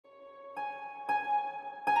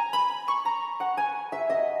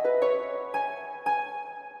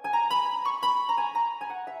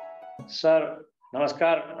Sir,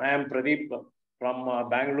 Namaskar. I am Pradeep from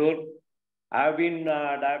Bangalore. I have been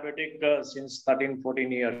diabetic since 13,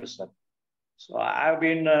 14 years, sir. So I have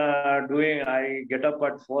been I get up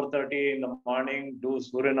at 4:30 in the morning, do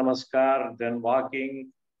Surya Namaskar, then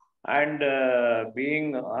walking, and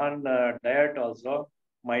being on diet also.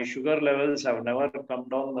 My sugar levels have never come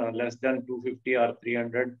down less than 250 or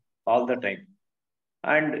 300 all the time.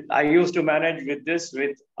 And I used to manage with this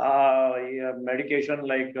with medication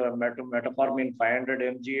like metformin 500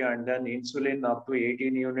 mg and then insulin up to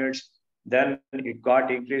 18 units. Then it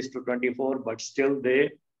got increased to 24, but still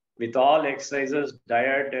with all exercises,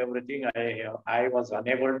 diet, everything, I was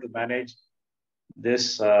unable to manage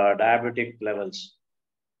this diabetic levels.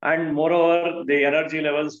 And moreover, the energy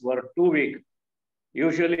levels were too weak.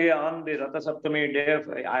 Usually on the Ratha Saptami day,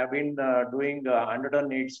 I have been doing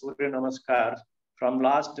 108 Surya Namaskar from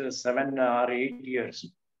last 7 or 8 years.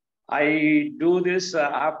 I do this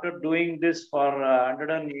after doing this for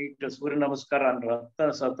 108 Surya Namaskar on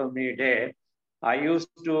Ratha Saptami day. I used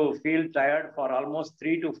to feel tired for almost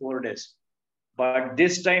 3 to 4 days. But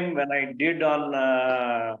this time when I did on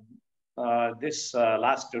this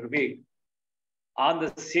last week, on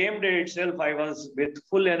the same day itself, I was with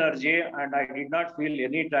full energy and I did not feel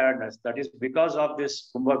any tiredness. That is because of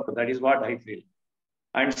this Kumbhak. That is what I feel.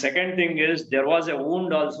 And second thing is, there was a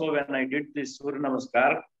wound also when I did this Surya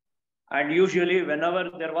Namaskar. And usually, whenever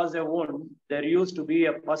there was a wound, there used to be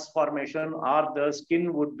a pus formation or the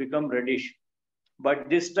skin would become reddish. But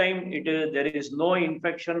this time, there is no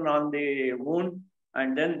infection on the wound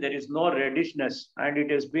and then there is no reddishness and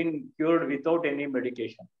it has been cured without any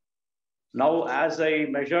medication. Now, as I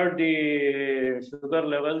measured the sugar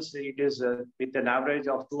levels, it is with an average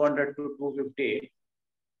of 200 to 250.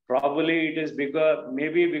 Probably it is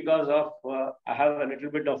because of I have a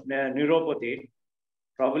little bit of neuropathy.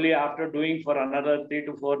 Probably after doing for another 3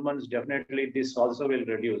 to 4 months, definitely this also will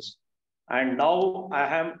reduce. And now I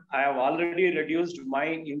have already reduced my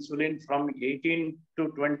insulin from 18 to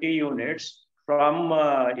 20 units, from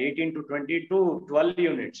 18 to 20 to 12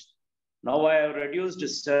 units. Now I have reduced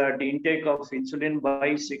the intake of insulin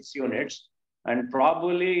by 6 units. And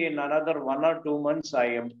probably in another 1 or 2 months, I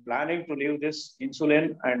am planning to leave this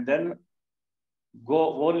insulin and then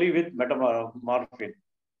go only with metformin.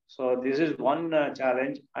 So this is one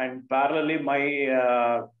challenge. And parallelly,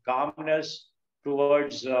 my calmness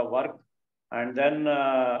towards work and then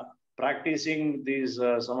practicing these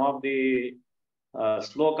some of the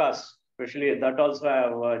slokas, especially that also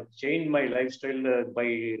I have changed my lifestyle by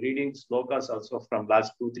reading slokas also from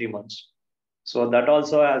last 2, 3 months. So that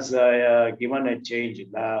also has given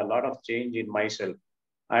a lot of change in myself.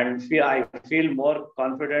 And I feel more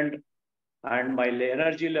confident and my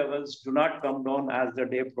energy levels do not come down as the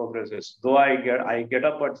day progresses. Though I get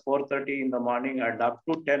up at 4:30 in the morning and up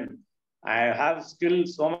to 10, I have still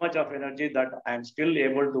so much of energy that I'm still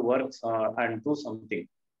able to work and do something.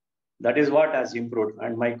 That is what has improved.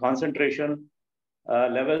 And my concentration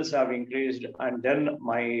levels have increased. And then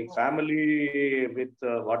my family, with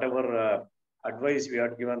whatever advice we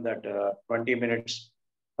are given, that 20 minutes,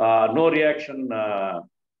 no reaction,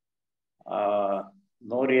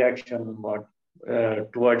 no reaction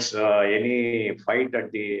towards any fight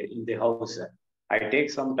in the house. I take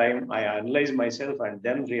some time, I analyze myself, and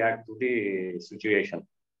then react to the situation.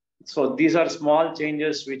 So these are small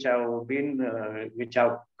changes which have been, which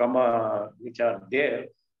are there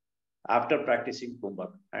after practicing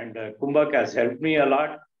Kumbhak. And Kumbhak has helped me a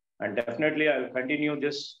lot. And definitely I will continue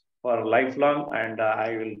this for lifelong. And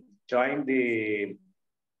I will join the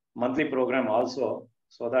monthly program also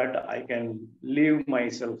so that I can live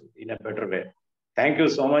myself in a better way. Thank you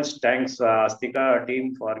so much. Thanks, Astika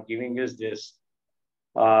team, for giving us this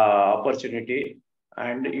opportunity.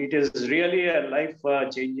 And it is really a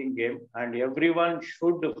life-changing game, and everyone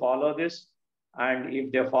should follow this. And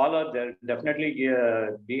if they follow, they'll definitely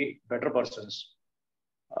be better persons.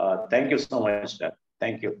 Thank you so much, sir.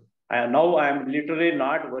 Thank you. And now I'm literally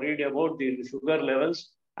not worried about the sugar levels.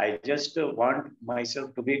 I just want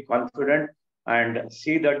myself to be confident and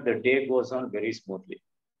see that the day goes on very smoothly.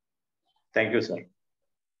 Thank you, sir.